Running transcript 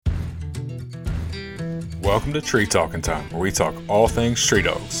Welcome to Tree Talking Time, where we talk all things tree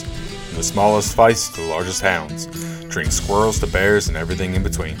dogs, from the smallest feists to the largest hounds, treating squirrels to bears and everything in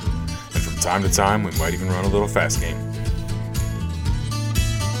between. And from time to time, we might even run a little fast game.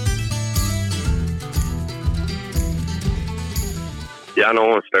 Yeah, I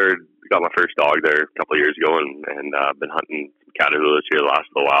know. Got my first dog there a couple of years ago, and been hunting Catahoulas here the last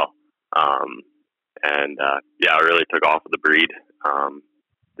little while. I really took off with the breed.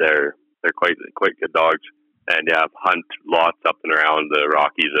 They're quite good dogs, and hunt lots up and around the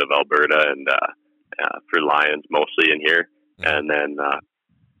Rockies of Alberta and for lions mostly in here, and then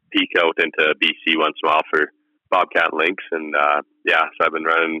peek out into BC once in a while for bobcat and lynx, and so I've been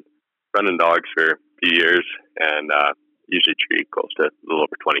running dogs for a few years, and usually treat close to a little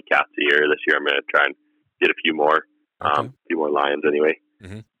over 20 cats a year. This year I'm going to try and get a few more, a few more lions anyway.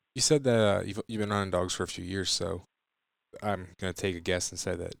 Mm-hmm. You said that you've been running dogs for a few years, so I'm going to take a guess and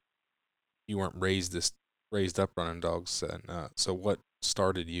say that you weren't raised up running dogs. And so what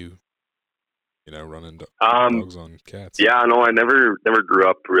started you running dogs on cats? Yeah, no, I never grew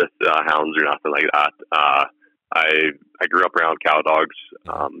up with hounds or nothing like that. I grew up around cow dogs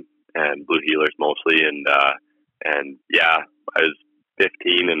and blue heelers mostly, and I was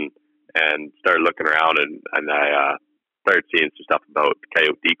 15 and started looking around, and I started seeing some stuff about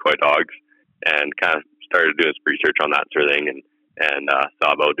coyote decoy dogs, and kind of started doing some research on that sort of thing, and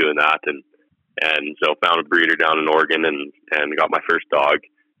thought about doing that, and so found a breeder down in Oregon, and got my first dog,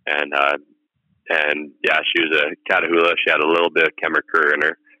 and she was a Catahoula. She had a little bit of Kemmer in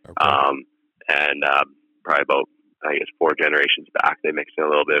her, probably about, I guess, 4 generations back, they mixed in a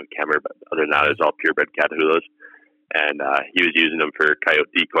little bit of Kemmer, but other than that, it was all purebred Catahoulas. And he was using them for coyote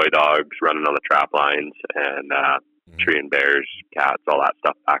decoy dogs, running on the trap lines, and treeing bears, cats, all that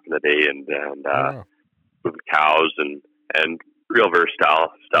stuff back in the day, and moving cows and real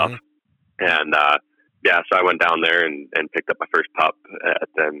versatile stuff. And so I went down there and picked up my first pup,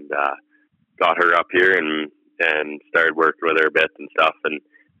 and got her up here and started working with her a bit and stuff, and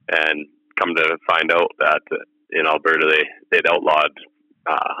come to find out that in Alberta they'd outlawed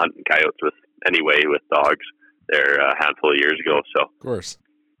hunting coyotes with dogs there a handful of years ago. So of course,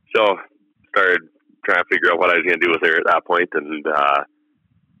 started trying to figure out what I was going to do with her at that point, and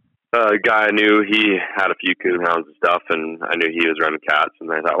a guy I knew, he had a few coon hounds and stuff, and I knew he was running cats,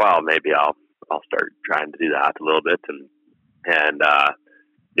 and I thought, well, maybe I'll start trying to do that a little bit, and I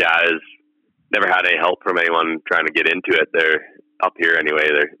never had any help from anyone trying to get into it. They're up here anyway.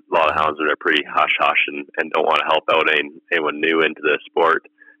 There's a lot of hounds that are pretty hush and don't want to help out anyone new into the sport,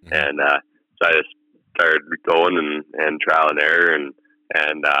 and so I just started going and trial and error, and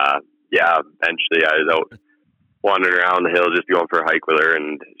eventually I was out wandering around the hills just going for a hike with her,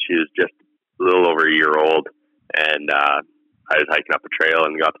 and she was just a little over a year old, and I was hiking up a trail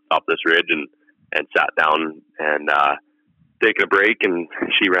and got to the top of this ridge and sat down and taking a break, and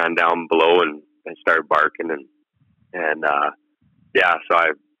she ran down below and started barking, so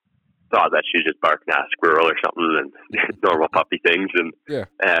I thought that she was just barking at a squirrel or something, and normal puppy things,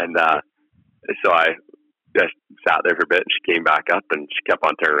 so I just sat there for a bit, and she came back up, and she kept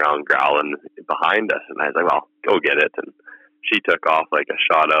on turning around growling behind us, and I was like, well, go get it, and she took off like a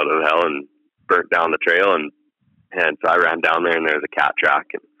shot out of hell and burnt down the trail, and so I ran down there, and there was a cat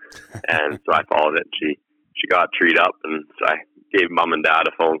track, and so I followed it, and she got treed up, and so I gave mom and dad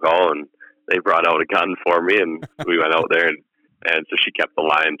a phone call, and they brought out a gun for me, and we went out there, and so she kept the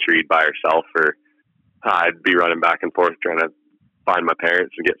lion treed by herself for, I'd be running back and forth trying to find my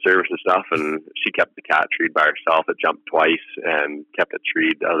parents and get service and stuff, and she kept the cat treed by herself. It jumped twice and kept it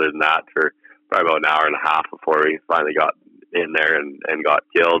treed other than that for probably about an hour and a half before we finally got in there and got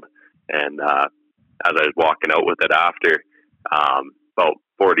killed. And as I was walking out with it after, about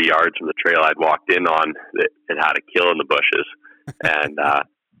 40 yards from the trail I'd walked in on, it had a kill in the bushes, and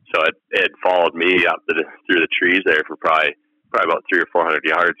so it followed me up through the trees there for probably about 300 or 400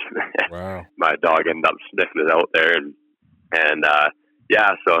 yards. Wow. My dog ended up sniffing it out there, and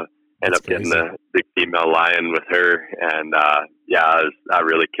so ended up getting the big female lion with her, and I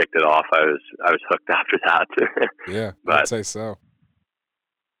really kicked it off. I was hooked after that. Yeah, I'd say so.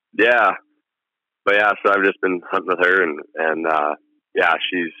 Yeah, but so I've just been hunting with her, and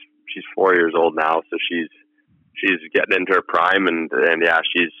she's 4 years old now, so she's getting into her prime, and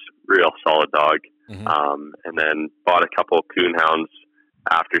she's a real solid dog. And then bought a couple of coon hounds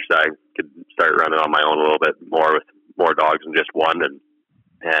after, so I could start running on my own a little bit more with more dogs than just one,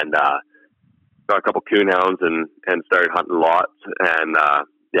 and got a couple coon hounds and started hunting lots, and I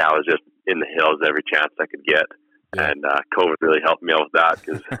was just in the hills every chance I could get, and COVID really helped me out with that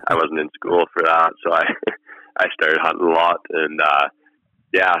because I wasn't in school for that, so I started hunting a lot, and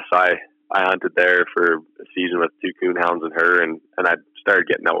so I hunted there for a season with 2 coonhounds and her, and I started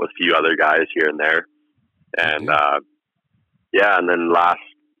getting out with a few other guys here and there. And yeah, and then I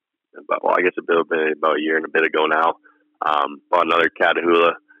guess about a year and a bit ago now, bought another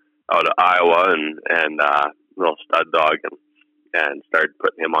Catahoula out of Iowa and little stud dog, and started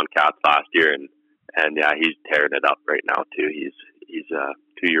putting him on cats last year, and yeah, he's tearing it up right now too. He's a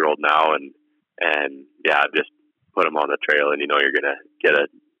 2-year-old now, and yeah, just put him on the trail, and you're gonna get a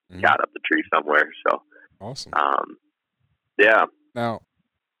cat up the tree somewhere. So awesome. Yeah. Now,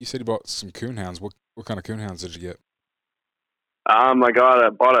 you said you bought some coonhounds. What kind of coonhounds did you get? I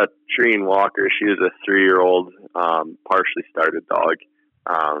bought a Treen Walker. She was a 3-year-old, partially started dog.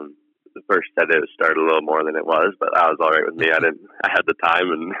 The first set it started a little more than it was, but that was all right with me. I had the time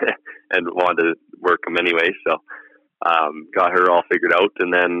and wanted to work them anyway. So, got her all figured out.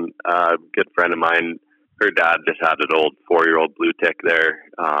 And then, a good friend of mine, her dad just had an old 4-year-old blue tick there,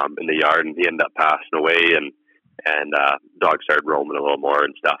 in the yard, and he ended up passing away, and dog started roaming a little more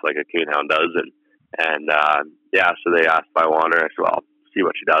and stuff like a coonhound does. And yeah, so they asked if I want her. I said, well, I'll see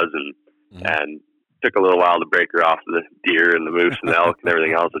what she does. And took a little while to break her off the deer and the moose and the elk and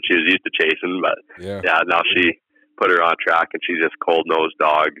everything else that she was used to chasing. But yeah, now she put her on track, and she's just cold-nosed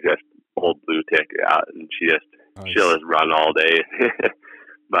dog, just old blue tick. Yeah, and she'll just run all day.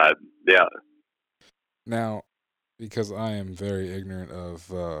 But yeah. Now, because I am very ignorant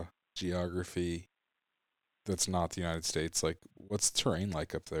of geography that's not the United States, like, what's the terrain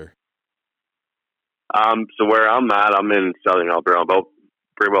like up there? So where I'm at, I'm in southern Alberta, about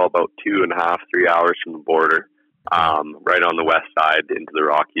 2.5, 3 hours from the border, right on the west side into the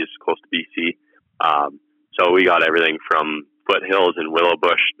Rockies, close to BC. So we got everything from foothills and willow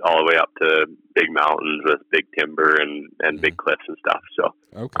bush all the way up to big mountains with big timber and big cliffs and stuff.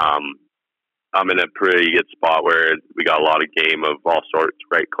 So I'm in a pretty good spot where we got a lot of game of all sorts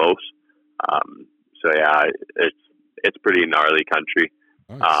right close. So yeah, it's pretty gnarly country.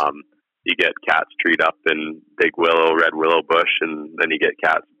 Nice. You get cats treed up in big red willow bush, and then you get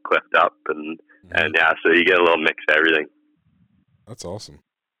cats cliffed up, and yeah, so you get a little mix of everything. That's awesome.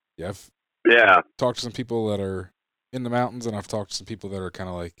 Yeah, I've talked to some people that are in the mountains, and I've talked to some people that are kind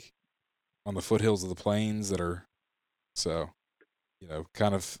of like on the foothills of the plains that are, so,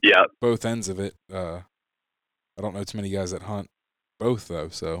 kind of both ends of it. I don't know too many guys that hunt both, though,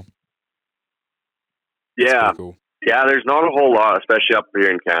 so. Yeah. Cool. Yeah, there's not a whole lot, especially up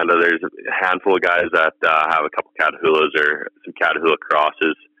here in Canada. There's a handful of guys that have a couple Catahoulas or some Catahoula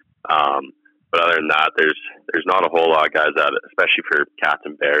crosses. But other than that, there's not a whole lot of guys that, especially for cats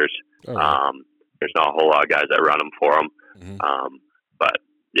and bears, there's not a whole lot of guys that run them for them. But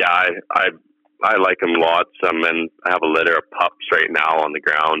yeah, I like them lots. I have a litter of pups right now on the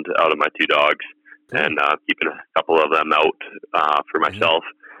ground out of my 2 dogs, and keeping a couple of them out for myself.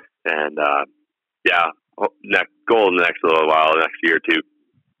 And yeah. Goal in the next little while, the next year or 2,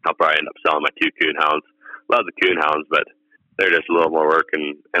 I'll probably end up selling my 2 coonhounds. Love the coonhounds, but they're just a little more work,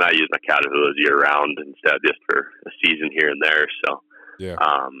 and I use my Catahoulas year round instead, just for a season here and there. So yeah.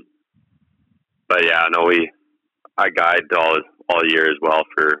 But yeah, no, I guide all year as well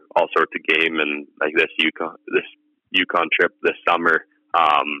for all sorts of game, and like this Yukon trip this summer,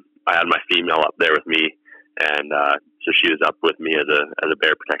 I had my female up there with me, and so she was up with me as a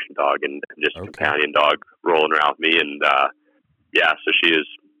bear protection dog and just a companion dog rolling around with me, and yeah, so she was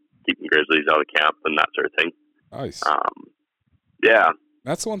keeping grizzlies out of camp and that sort of thing. Nice. Yeah.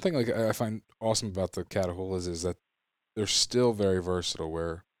 That's the one thing like I find awesome about the Catahoulas is that they're still very versatile,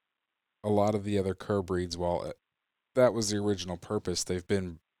 where a lot of the other cur breeds, while that was the original purpose, they've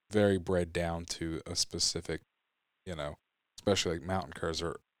been very bred down to a specific, especially like mountain curs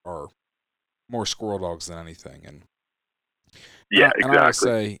are more squirrel dogs than anything. And yeah, exactly. And I would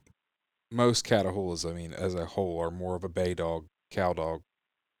say most Catahoulas, as a whole, are more of a bay dog, cow dog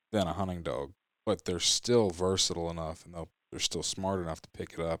than a hunting dog, but they're still versatile enough, and they're still smart enough to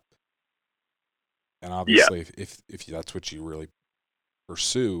pick it up. And obviously, if that's what you really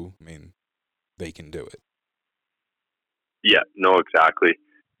pursue, they can do it. Yeah, no, exactly.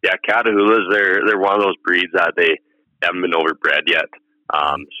 Yeah, Catahoulas, they're one of those breeds that they haven't been overbred yet.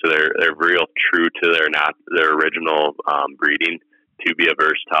 So they're real true to their original breeding to be a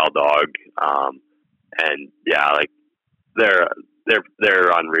versatile dog. And yeah, like they're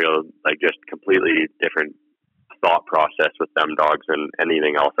unreal, like just completely different thought process with them dogs than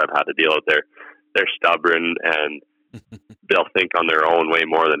anything else I've had to deal with. They're stubborn, and they'll think on their own way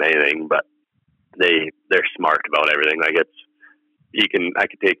more than anything, but they're smart about everything. Like I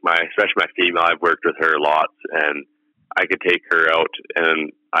could take especially my female, I've worked with her lots, and I could take her out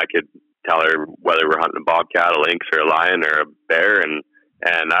and I could tell her whether we're hunting a bobcat, a lynx, or a lion, or a bear, and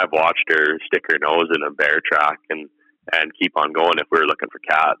and I've watched her stick her nose in a bear track and keep on going if we're looking for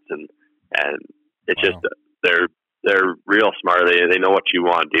cats, and it's Wow. just they're real smart. They know what you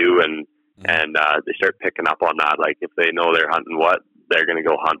want to do, and they start picking up on that. Like if they know they're hunting what, they're going to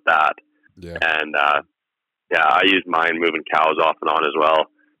go hunt that. Yeah. And yeah, I use mine moving cows off and on as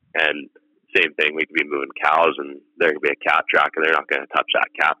well. And same thing, we could be moving cows, and there could be a cat track, and they're not going to touch that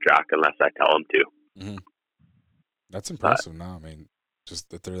cat track unless I tell them to. Mm-hmm. That's impressive. Now, I mean, just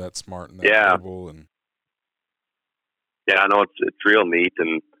that they're that smart and that Yeah. mobile, and yeah, no, it's real neat,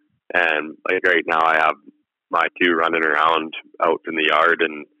 and like right now I have my two running around out in the yard,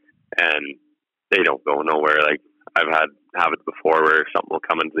 and they don't go nowhere. Like I've had habits before where something will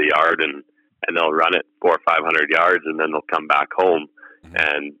come into the yard and they'll run it 400 or 500 yards, and then they'll come back home.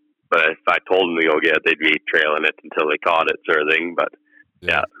 Mhm. But if I told them to go get it, they'd be trailing it until they caught it, sort of thing. But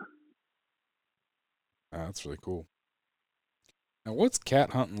yeah. That's really cool. Now, what's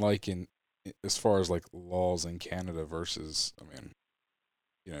cat hunting like as far as like laws in Canada versus, I mean,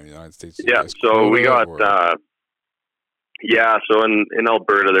 the United States? Yeah, so we got so in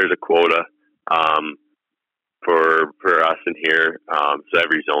Alberta there's a quota for us in here. So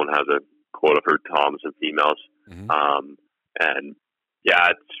every zone has a quota for toms and females. Mm-hmm. And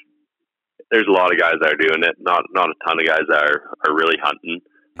yeah, there's a lot of guys that are doing it. Not a ton of guys that are really hunting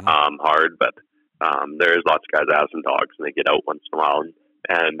hard, but there's lots of guys that have some dogs and they get out once in a while.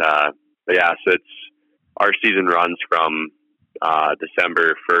 But yeah, so our season runs from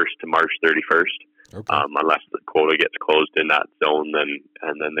December 1st to March 31st. Okay. Unless the quota gets closed in that zone,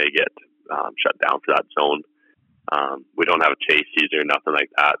 then they get shut down for that zone. We don't have a chase season or nothing like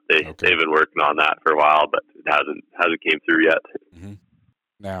that. They've been working on that for a while, but it hasn't came through yet. Mm-hmm.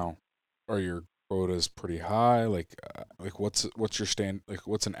 Now, are your quotas pretty high? Like what's your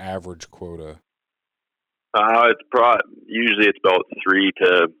what's an average quota? It's usually it's about 3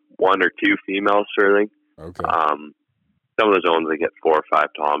 to 1 or 2 females, sort of thing. Okay. Some of the zones they get 4 or 5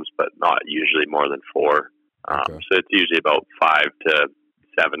 toms, but not usually more than 4. So it's usually about 5 to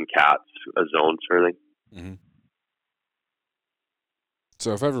 7 cats a zone, sort of thing. Mm-hmm.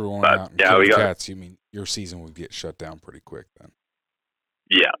 So if everyone went out and killed cats, you mean your season would get shut down pretty quick then?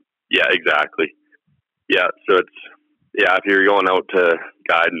 Yeah, exactly. Yeah, so if you're going out to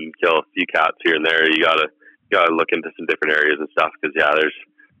guide and kill a few cats here and there, you gotta look into some different areas and stuff, because there's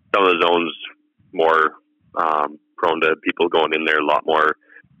some of the zones more prone to people going in there a lot more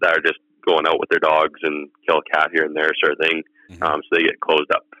that are just going out with their dogs and kill a cat here and there, sort of thing. Mm-hmm. So they get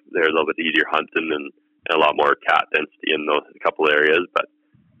closed up. They're a little bit easier hunting and a lot more cat density in those couple areas, but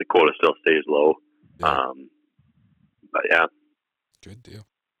the quota still stays low. Yeah. But yeah. Good deal.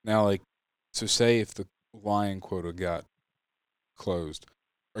 Now, so say if the lion quota got closed,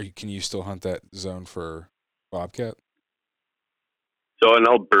 can you still hunt that zone for bobcat? So in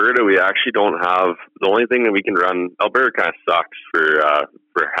Alberta, we actually don't have, the only thing that we can run, Alberta kind of sucks for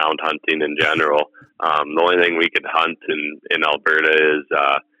hound hunting in general. The only thing we could hunt in Alberta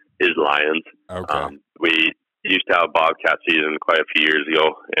is lions. Okay. We used to have bobcat season quite a few years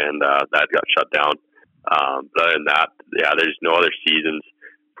ago, and that got shut down. But other than that, there's no other seasons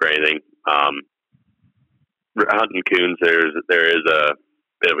for anything. Hunting coons, there is a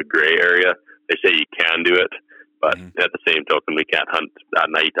bit of a gray area. They say you can do it, but at the same token, we can't hunt at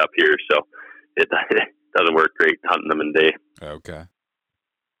night up here, so it doesn't work great hunting them in day. Okay.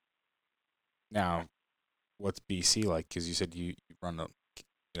 Now, what's BC like? Because you said you run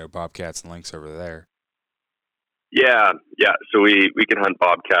bobcats and lynx over there. Yeah. So we can hunt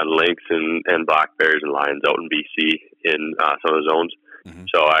bobcat and lynx and black bears and lions out in BC in some of the zones. Mm-hmm.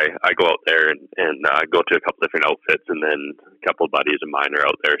 So I go out there and go to a couple different outfits, and then a couple of buddies of mine are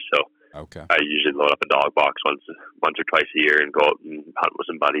out there. So I usually load up a dog box once or twice a year and go out and hunt with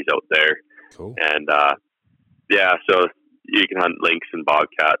some buddies out there. Cool. And so you can hunt lynx and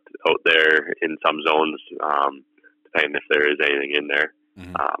bobcat out there in some zones, depending if there is anything in there.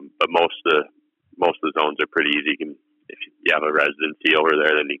 Mm-hmm. But most of the zones are pretty easy. If you have a residency over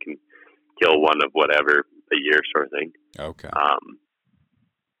there, then you can kill one of whatever a year, sort of thing. Okay.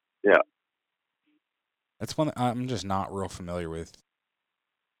 Yeah. That's one I'm just not real familiar with.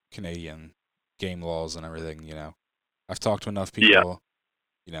 Canadian game laws and everything. I've talked to enough people,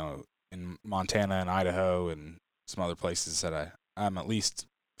 in Montana and Idaho and some other places that I'm at least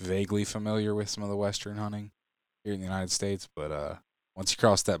vaguely familiar with some of the Western hunting here in the United States. But once you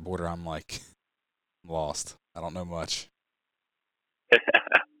cross that border, I'm like, I'm lost. I don't know much.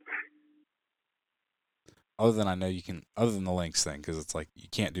 Other than I know you can, other than the lynx thing, because it's like you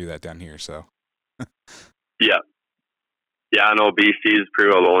can't do that down here. So. Yeah, I know BC is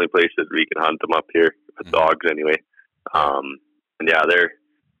pretty well the only place that we can hunt them up here with dogs anyway. And yeah, they're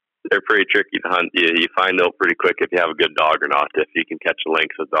pretty tricky to hunt. You find out pretty quick if you have a good dog or not. If you can catch a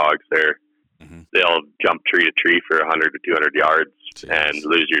lynx with dogs, they'll jump tree to tree for 100 to 200 yards. Jeez. And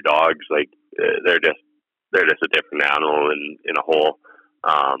lose your dogs. Like they're just a different animal in a whole.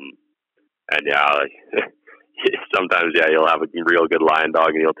 And yeah, like, sometimes you'll have a real good lion dog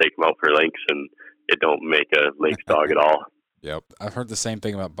and you'll take them out for lynx, and it don't make a lynx dog at all. Yep, I've heard the same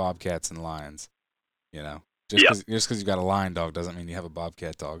thing about bobcats and lions. You know, just because you've got a lion dog doesn't mean you have a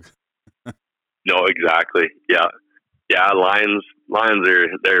bobcat dog. No, exactly. Yeah. Lions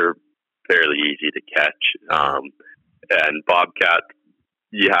they're fairly easy to catch. And bobcat,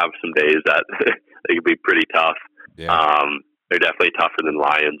 you have some days that they can be pretty tough. Yeah. They're definitely tougher than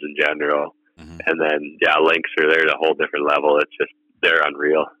lions in general. Mm-hmm. And then lynx they're at a whole different level. It's just they're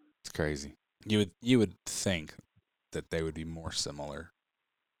unreal. It's crazy. You would think that they would be more similar,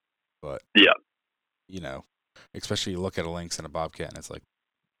 but you know, especially you look at a lynx and a bobcat, and it's like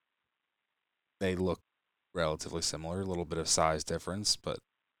they look relatively similar. A little bit of size difference, but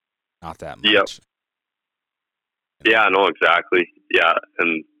not that much. Yep. Yeah, no, exactly. Yeah,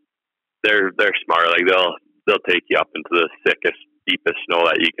 and they're smart. Like they'll take you up into the thickest, deepest snow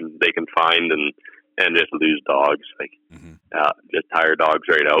that they can find, and just lose dogs. Like just tire dogs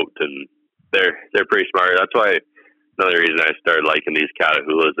right out, and they're pretty smart. That's why another reason I started liking these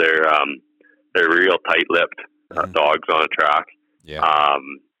Catahoulas. They're real tight-lipped dogs on a track. Yeah.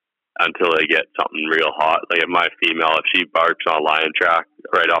 Until they get something real hot. Like my female, if she barks on a lion track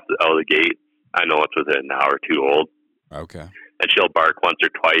right out of the gate, I know it's within an hour or two old. Okay. And she'll bark once or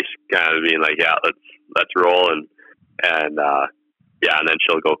twice, kind of being like, "Yeah, let's roll," and and then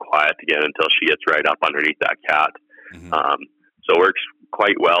she'll go quiet again until she gets right up underneath that cat. So it works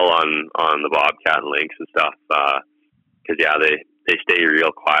quite well on the bobcat and lynx and stuff, because they stay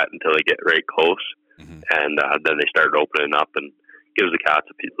real quiet until they get right close, and then they start opening up and gives the cats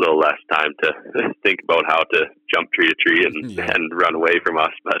a little less time to think about how to jump tree to tree and run away from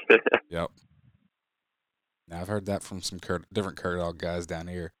us. But yep. Now I've heard that from some different cur dog guys down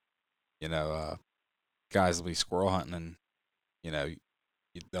here. You know, guys will be squirrel hunting, and you know,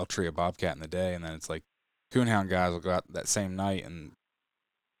 they'll tree a bobcat in the day, and then it's like coonhound guys will go out that same night, and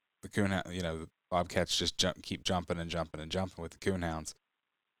the coonhound, you know, the bobcats just keep jumping and jumping and jumping with the coonhounds,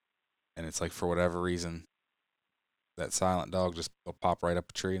 and it's like for whatever reason, that silent dog just will pop right up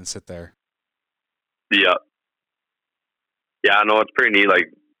a tree and sit there. Yeah, I know, it's pretty neat. Like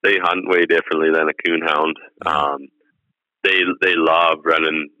they hunt way differently than a coonhound. They love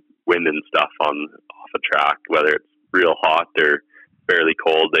running wind and stuff off a track, whether it's real hot or fairly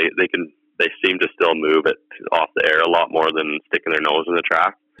cold. They seem to still move it off the air a lot more than sticking their nose in the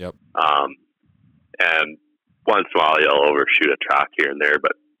track. Yep. And once in a while you'll overshoot a track here and there,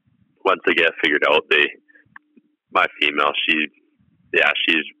 but once they get figured out, my female, she's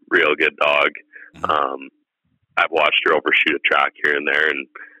real good dog. I've watched her overshoot a track here and there, and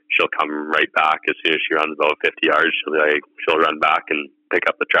she'll come right back as soon as she runs about 50 yards. She'll run back and pick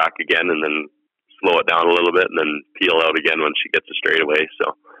up the track again, and then slow it down a little bit, and then peel out again when she gets a straightaway.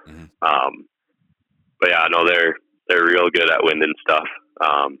 So, but yeah, no, they're real good at wind and stuff.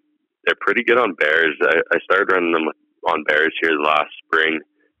 They're pretty good on bears. I started running them on bears here the last spring,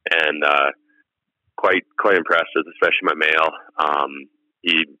 and quite impressive, especially my male.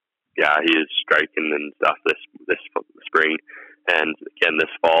 He is striking and stuff this spring, and again this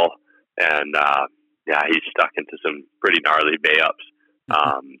fall, and he's stuck into some pretty gnarly bay ups.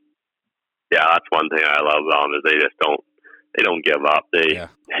 That's one thing I love about them, is they don't give up. They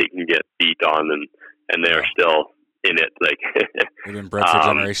can get beat on, and they're still in it. Like they've been bred for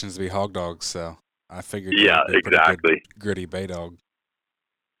generations to be hog dogs, so I figured exactly gritty bay dog.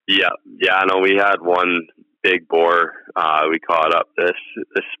 I know we had one big boar we caught up this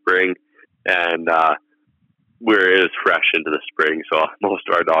spring, and it was fresh into the spring, so most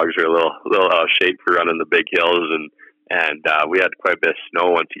of our dogs are a little out of shape for running the big hills, and we had quite a bit of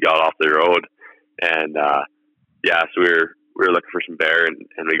snow once he got off the road, and so we were looking for some bear,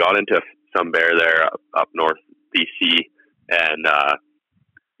 and we got into some bear there up north BC, and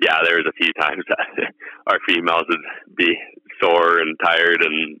there was a few times that our females would be sore and tired,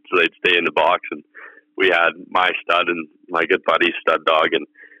 and so they'd stay in the box, and we had my stud and my good buddy's stud dog, and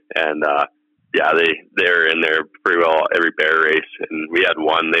they were in there pretty well every bear race, and we had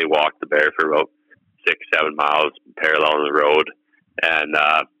one, they walked the bear for about 6-7 miles parallel on the road, and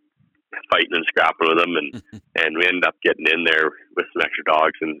fighting and scrapping with them, and we ended up getting in there with some extra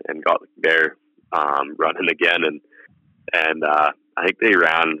dogs and got the bear running again, and I think they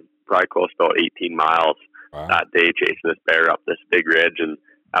ran probably close to about 18 miles that day chasing this bear up this big ridge, and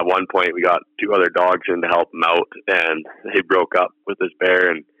at one point we got 2 other dogs in to help him out, and they broke up with this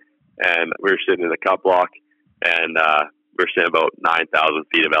bear, and we were sitting in a cup block, and we were sitting about 9,000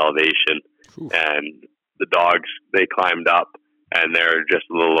 feet of elevation. Oof. And the dogs, they climbed up, and they're just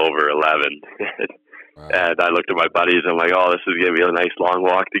a little over 11. Wow. And I looked at my buddies, and I'm like, oh, this is going to be a nice long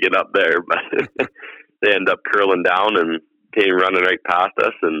walk to get up there. But they ended up curling down and came running right past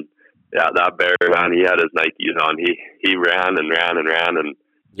us. And yeah, that bear, man, he had his Nikes on. He ran and ran and ran, and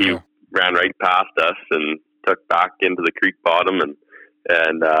he ran right past us and took back into the creek bottom, and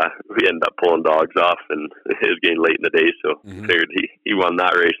we ended up pulling dogs off, and it was getting late in the day, so figured he won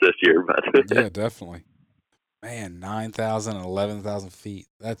that race this year. But yeah, definitely. Man, 9,000 and 11,000 feet.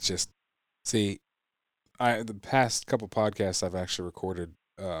 That's just, see, the past couple podcasts I've actually recorded,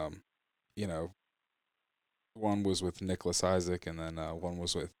 you know, one was with Nicholas Isaac, and then one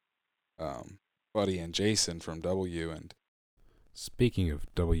was with Buddy and Jason from W. And speaking of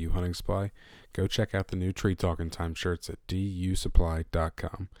W Hunting Supply, go check out the new Tree Talking Time shirts at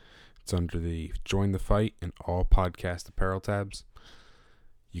dusupply.com. It's under the Join the Fight and all podcast apparel tabs.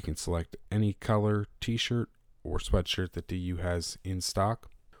 You can select any color t-shirt or sweatshirt that DU has in stock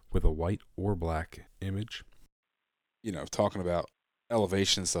with a white or black image. You know, talking about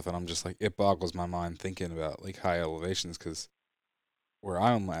elevation stuff, and I'm just like, it boggles my mind thinking about like high elevations, because where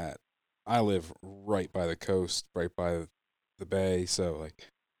I'm at, I live right by the coast, right by the bay, so like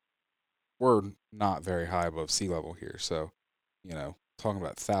we're not very high above sea level here. So, you know, talking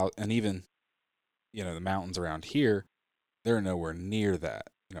about and even, you know, the mountains around here, they're nowhere near that.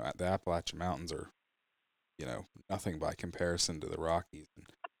 You know, the Appalachian Mountains are, you know, nothing by comparison to the Rockies, and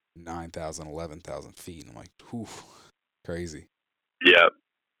 9,000, 11,000 feet. And I'm like, whew, crazy. Yeah,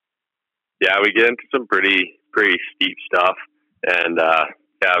 we get into some pretty steep stuff, and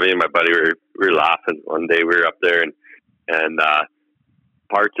me and my buddy were laughing one day. We were up there, and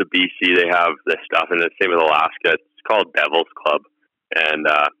parts of BC, they have this stuff, and it's the same with Alaska. It's called Devil's Club, and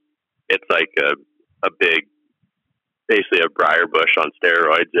it's like a big, basically a briar bush on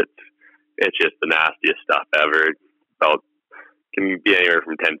steroids. It's just the nastiest stuff ever. Can be anywhere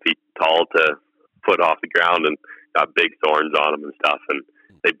from 10 feet tall to a foot off the ground, and got big thorns on them and stuff, and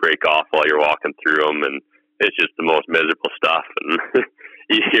they break off while you're walking through them, and it's just the most miserable stuff. And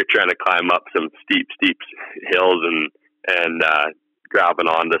you're trying to climb up some steep hills and grabbing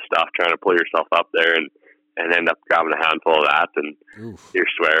onto stuff, trying to pull yourself up there, and end up grabbing a handful of that, and you're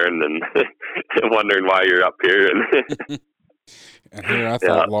swearing and wondering why you're up here. And here I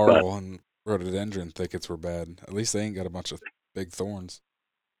thought laurel and rhododendron thickets were bad. At least they ain't got a bunch of big thorns.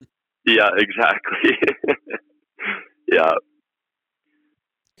 Yeah, exactly. Yeah.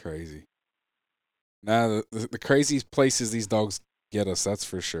 Crazy. Now, the craziest places these dogs get us, that's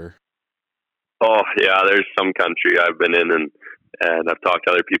for sure. Oh, yeah, there's some country I've been in, and I've talked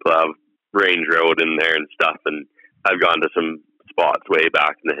to other people who have Range Road in there and stuff, and I've gone to some spots way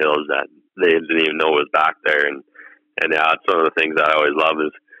back in the hills that they didn't even know was back there, and yeah, it's one of the things that I always love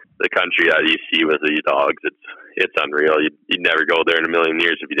is the country that you see with these dogs. It's unreal. You'd never go there in a million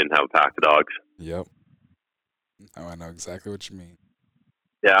years if you didn't have a pack of dogs. Yep. Oh, I know exactly what you mean.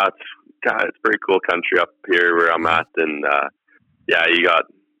 Yeah, it's pretty cool country up here where I'm at, and you got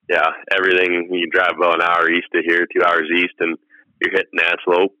everything. You drive about an hour east of here, 2 hours east, and you're hitting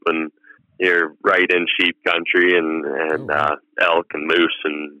antelope, and you're right in sheep country, and elk and moose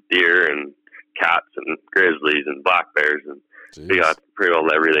and deer and cats and grizzlies and black bears, and we got pretty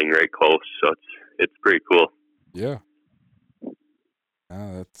well everything right close. So it's pretty cool. Yeah.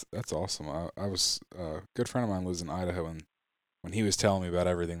 That's awesome. I was a good friend of mine lives in Idaho, and when he was telling me about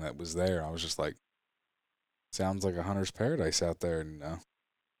everything that was there, I was just like, sounds like a hunter's paradise out there. And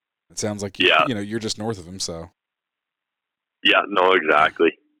it sounds like you're just north of him, so. Yeah, no,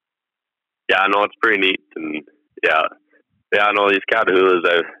 exactly. Yeah, no, it's pretty neat, and I know these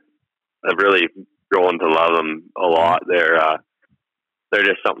Catahoulas. I've really grown to love them a lot. They're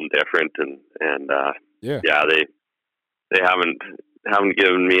just something different, and they haven't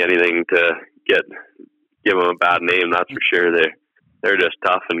given me anything to give them a bad name. That's for sure. They're just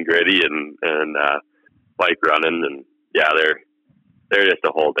tough and gritty and like running, and they're just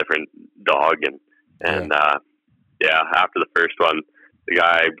a whole different dog. And after the first one, the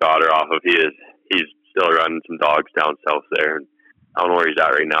guy I got her off of, he's still running some dogs down south there, and I don't know where he's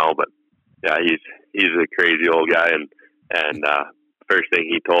at right now, but yeah, he's a crazy old guy, and first thing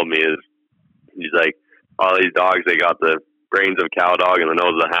he told me is he's like, all these dogs, they got the brains of a cow dog and the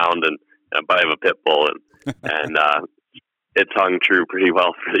nose of a hound and a bite of a pit bull, and it's hung true pretty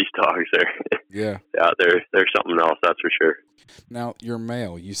well for these dogs there. Yeah, they're something else, that's for sure. Now, your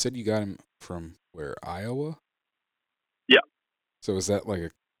male, you said you got him from where, Iowa? Yeah. So is that like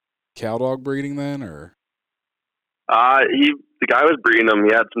a cow dog breeding then, or? The guy was breeding them.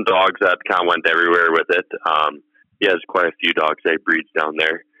 He had some dogs that kind of went everywhere with it. He has quite a few dogs that he breeds down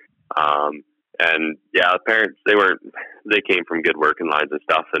there. And yeah, the parents, they came from good working lines and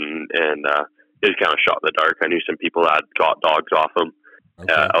stuff, and it was kind of shot in the dark. I knew some people that got dogs off him,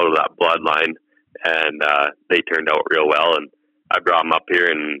 out of that bloodline, and they turned out real well. And I brought him up here,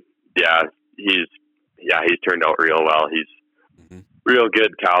 and he's turned out real well. He's real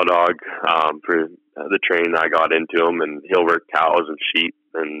good cow dog for the training I got into him, and he'll work cows and sheep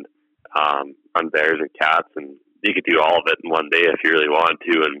and run bears and cats, and you could do all of it in one day if you really want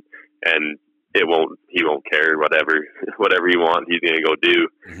to, and he won't care whatever he wants, he's gonna go do.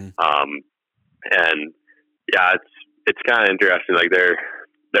 And yeah, it's kind of interesting. Like they're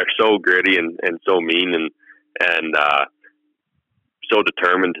so gritty and so mean and so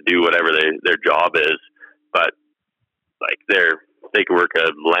determined to do whatever their job is, but like they can work a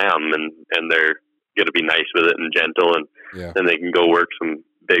lamb and they're gonna be nice with it and gentle, and then they can go work some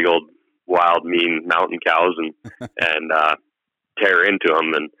big old wild mean mountain cows and tear into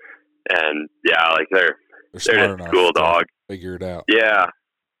them, and yeah, like they're just a cool dog. Figure it out. Yeah,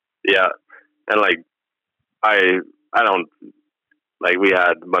 and like I don't, like, we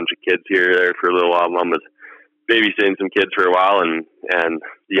had a bunch of kids here there for a little while. Mom was babysitting some kids for a while, and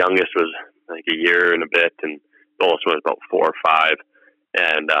the youngest was like a year and a bit, and the oldest one was about 4 or 5,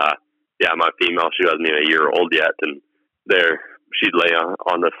 and my female, she wasn't even a year old yet, and she'd lay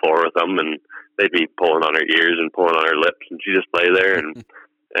on the floor with them, and they'd be pulling on her ears and pulling on her lips, and she'd just lay there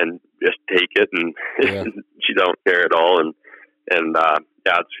and just take it, and she don't care at all, and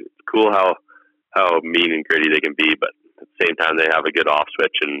it's cool how mean and gritty they can be, but at the same time they have a good off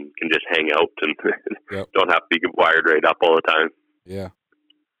switch and can just hang out and don't have to be wired right up all the time. Yeah.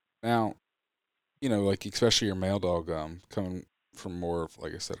 Now, like especially your male dog, coming from more of,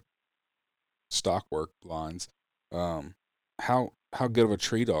 like I said, stock work lines, how good of a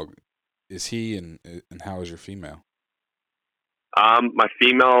tree dog is he, and how is your female? My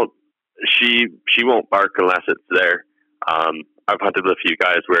female, she won't bark unless it's there. I've hunted with a few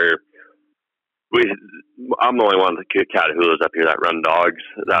guys where I'm the only one of the Catahoulas up here that run dogs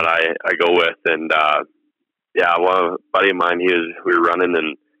that I go with, and one buddy of mine, we were running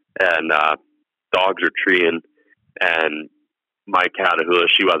and dogs were treeing, and my Catahoula,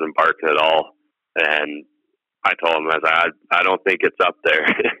 she wasn't barking at all, and I told him, I don't think it's up there.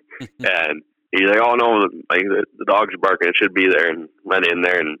 And he's like, oh no, like the dogs are barking, it should be there, and went in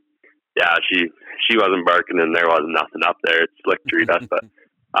there, and she wasn't barking, and there wasn't nothing up there. It's slick tree dust, but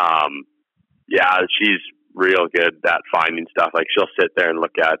she's real good at finding stuff. Like she'll sit there and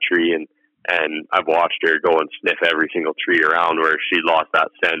look at a tree, and I've watched her go and sniff every single tree around where she lost that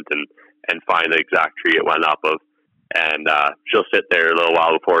scent and find the exact tree it went up of, and she'll sit there a little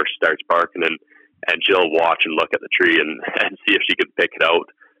while before she starts barking, and she'll watch and look at the tree and see if she can pick it out.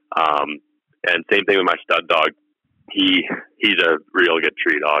 And same thing with my stud dog. He's a real good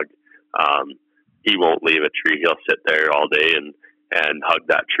tree dog. He won't leave a tree. He'll sit there all day and hug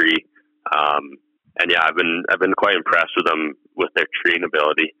that tree. I've been quite impressed with them with their treeing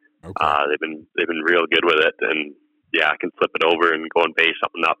ability. Okay. They've been real good with it, and I can flip it over and go and base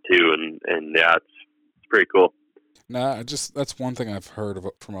something up too, and it's pretty cool. Nah, that's one thing I've heard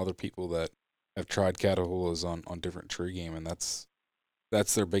from other people that have tried Catahoulas on different tree game, and that's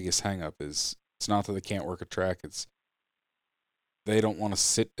their biggest hang up. Is it's not that they can't work a track, it's they don't want to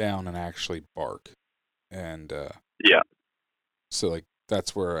sit down and actually bark. And so like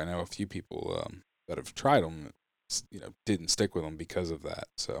that's where I know a few people that have tried them, didn't stick with them because of that.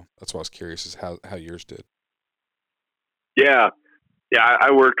 So that's why I was curious is how yours did. Yeah,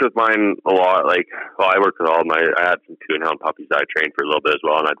 I worked with mine a lot. I worked with all I had some 2-and-hound puppies that I trained for a little bit as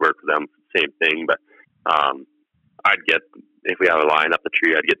well, and I'd work with them, same thing. But I'd get, if we have a line up the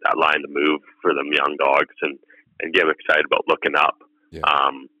tree, I'd get that line to move for them young dogs and get them excited about looking up. Yeah.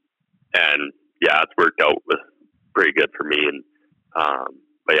 It's worked out pretty good for me. And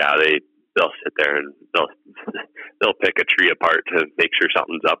they'll sit there and they'll pick a tree apart to make sure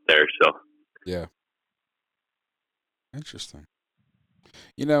something's up there. So yeah, interesting.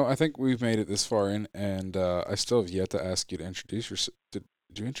 I think we've made it this far in, and I still have yet to ask you to introduce yourself. Did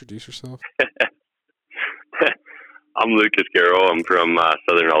you introduce yourself? I'm Lucas Garrow. I'm from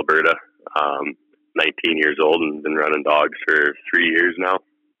southern Alberta. 19 years old and been running dogs for 3 years now.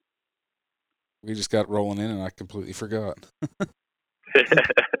 We just got rolling in, and I completely forgot.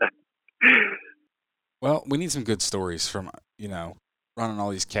 Well, we need some good stories from running all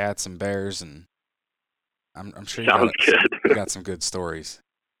these cats and bears, and I'm sure you got some good stories.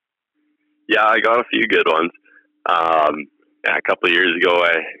 Yeah, I got a few good ones. A couple of years ago,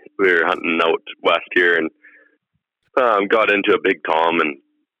 we were hunting out west here, and got into a big tom,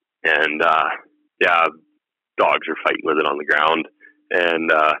 and yeah, dogs were fighting with it on the ground,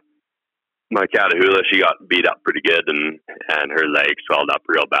 and my Catahoula, she got beat up pretty good, and her leg swelled up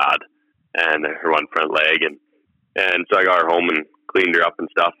real bad, and her one front leg, and so I got her home and cleaned her up and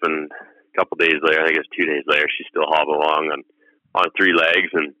stuff, and a couple days later, I think it was 2 days later, she still hobbled along on 3 legs,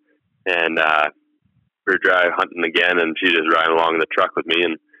 and we were driving hunting again, and she just riding along in the truck with me,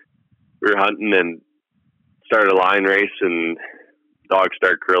 and we were hunting and started a line race, and dogs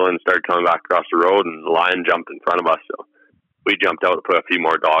started curling, started coming back across the road, and the lion jumped in front of us, so we jumped out to put a few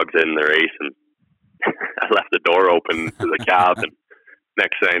more dogs in the race, and I left the door open to the cab, and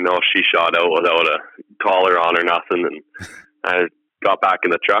next thing I know, she shot out without a collar on or nothing, and I got back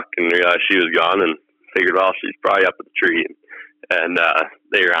in the truck and realized she was gone, and figured, well, she's probably up at the tree, and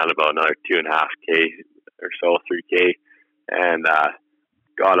they ran about another 2.5K or so, 3K, and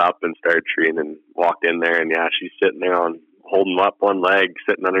got up and started treeing and walked in there, and yeah, she's sitting there holding up one leg,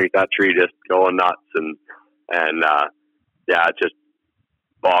 sitting underneath that tree, just going nuts, and yeah, it just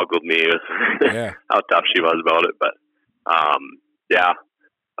boggled me with how tough she was about it. But yeah,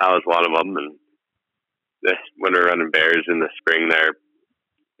 that was one of them. And when we were running bears in the spring, there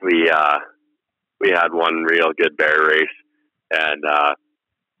we had one real good bear race, and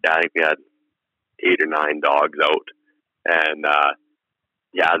yeah, I think we had 8 or 9 dogs out, and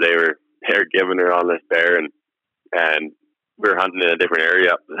yeah, they were giving her on this bear, and we were hunting in a different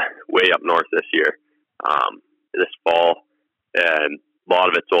area way up north this year, this fall, and a lot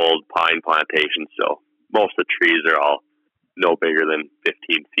of it's old pine plantations, so most of the trees are all no bigger than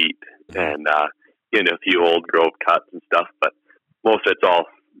 15 feet, and a few old growth cuts and stuff, but most of it's all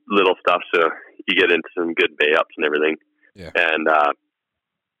little stuff, so you get into some good bay ups and everything. Yeah. And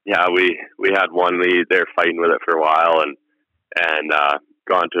yeah, we had one lead. They were fighting with it for a while, and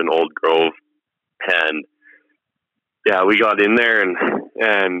gone to an old grove, and yeah, we got in there,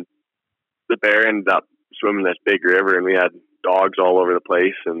 and the bear ended up swimming this big river, and we had dogs all over the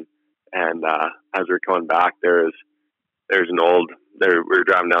place, and as we were coming back, there's an old, we were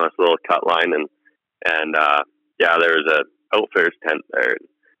driving down this little cut line, and yeah, there was a outfitter's tent there,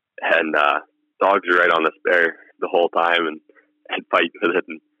 and dogs were right on this bear the whole time, and fighting with it,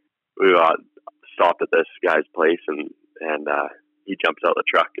 and we stopped at this guy's place, and he jumps out of the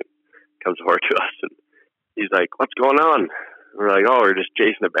truck and comes over to us, and he's like, "What's going on?" We're like, "Oh, we're just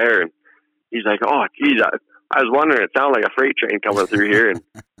chasing a bear." And he's like, "Oh, geez, I was wondering, it sounded like a freight train coming through here." And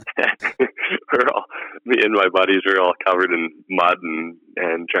me and my buddies were all covered in mud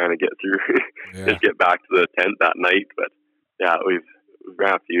and trying to get through, just get back to the tent that night. But yeah, we've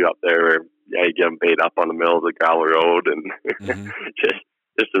ran a few up there where, yeah, you get them bait up on the middle of the gravel road, and just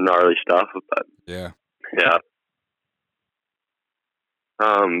some gnarly stuff. But yeah.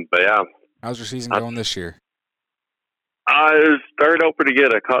 But yeah. How's your season going this year? I started out pretty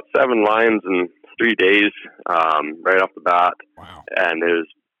good. I caught 7 lions in 3 days, right off the bat. Wow. And it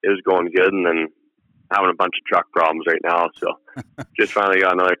was going good, and then having a bunch of truck problems right now. So just finally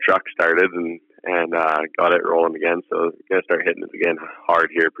got another truck started and got it rolling again. So gonna start hitting it again hard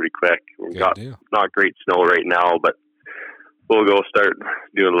here pretty quick. We've got not great snow right now, but we'll go start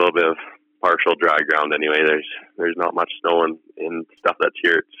doing a little bit of partial dry ground anyway. There's not much snow in stuff that's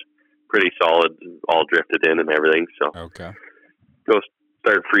here. It's pretty solid, all drifted in and everything. So okay, go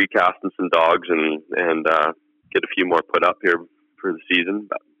start free casting some dogs and get a few more put up here for the season.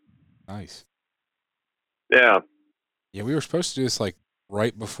 But nice. Yeah, we were supposed to do this like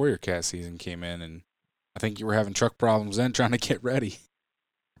right before your cat season came in, and I think you were having truck problems then, trying to get ready.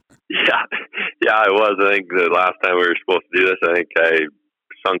 Yeah, I was. I think the last time we were supposed to do this, I think I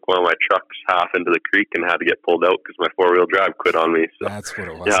sunk one of my trucks half into the creek and had to get pulled out because my 4-wheel drive quit on me. So that's what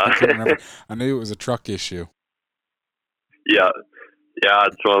it was. Yeah. I knew it was a truck issue. Yeah,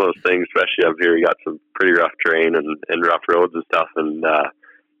 it's one of those things, especially up here. We got some pretty rough terrain and rough roads and stuff, and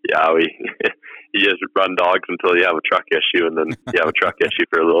yeah, you just run dogs until you have a truck issue, and then you have a truck issue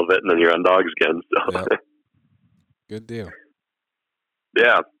for a little bit, and then you run dogs again. So yep. Good deal.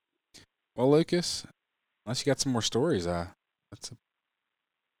 Yeah. Well, Lucas, unless you got some more stories, God,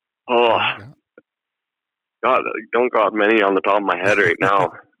 I don't got many on the top of my head right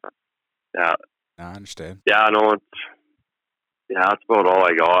now. Yeah. No, I understand. Yeah, no, that's about all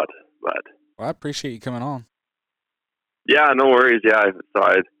I got. But well, I appreciate you coming on. Yeah, no worries. Yeah, I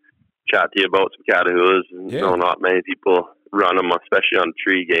thought I'd chat to you about some Catahoulas. Yeah. No, not many people run them, especially on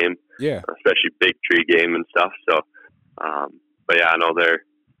tree game. Yeah. Especially big tree game and stuff. So, but yeah, I know they're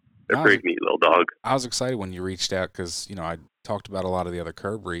a pretty neat little dog. I was excited when you reached out because, I talked about a lot of the other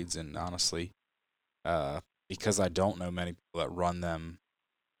curb breeds, and honestly, because I don't know many people that run them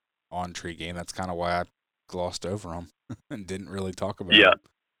on-tree game. That's kind of why I glossed over them and didn't really talk about Yeah. them.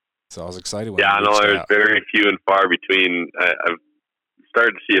 So I was excited when Yeah, I you know reached there's out. very few and far between. I've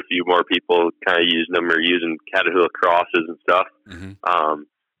started to see a few more people kind of using them or using Catahoula crosses and stuff. Mm-hmm.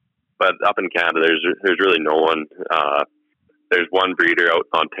 But up in Canada, there's really no one. There's one breeder out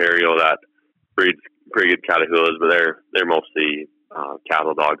in Ontario that breeds pretty good Catahoulas, but they're mostly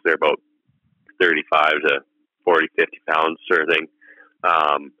cattle dogs. They're about 35 to 40, 50 pounds sort of thing.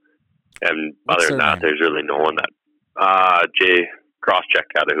 And What's other than their that, name? there's really no one that. Jay Crosscheck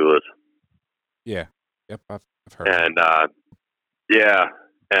Catahoulas. Yeah. Yep, I've heard. And yeah,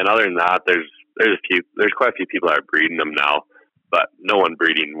 and other than that, there's quite a few people that are breeding them now, but no one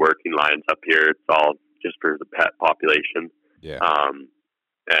breeding working lines up here. It's all just for the pet population. Yeah.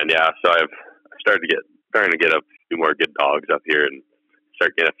 And yeah, so I've starting to get a few more good dogs up here and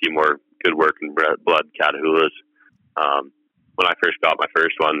start getting a few more good working blood Catahoulas. When I first got my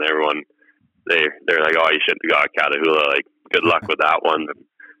first one, everyone they're like, "Oh, you shouldn't have got a Catahoula. Like, good luck with that one."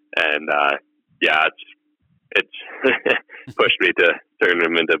 And yeah, it's pushed me to turn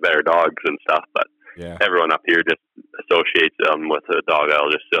them into better dogs and stuff. But yeah, everyone up here just associates them with a dog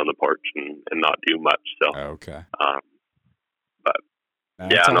that'll just sit on the porch and not do much. So okay. But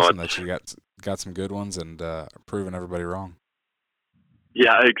That's yeah, awesome that you got some good ones and proving everybody wrong.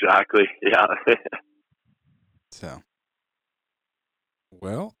 Yeah, exactly. Yeah. So,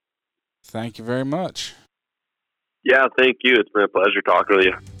 well, thank you very much. Yeah, thank you. It's been a pleasure talking with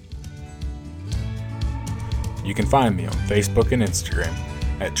you. You can find me on Facebook and Instagram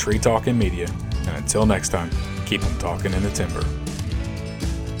at Tree Talking Media. And until next time, keep them talking in the timber.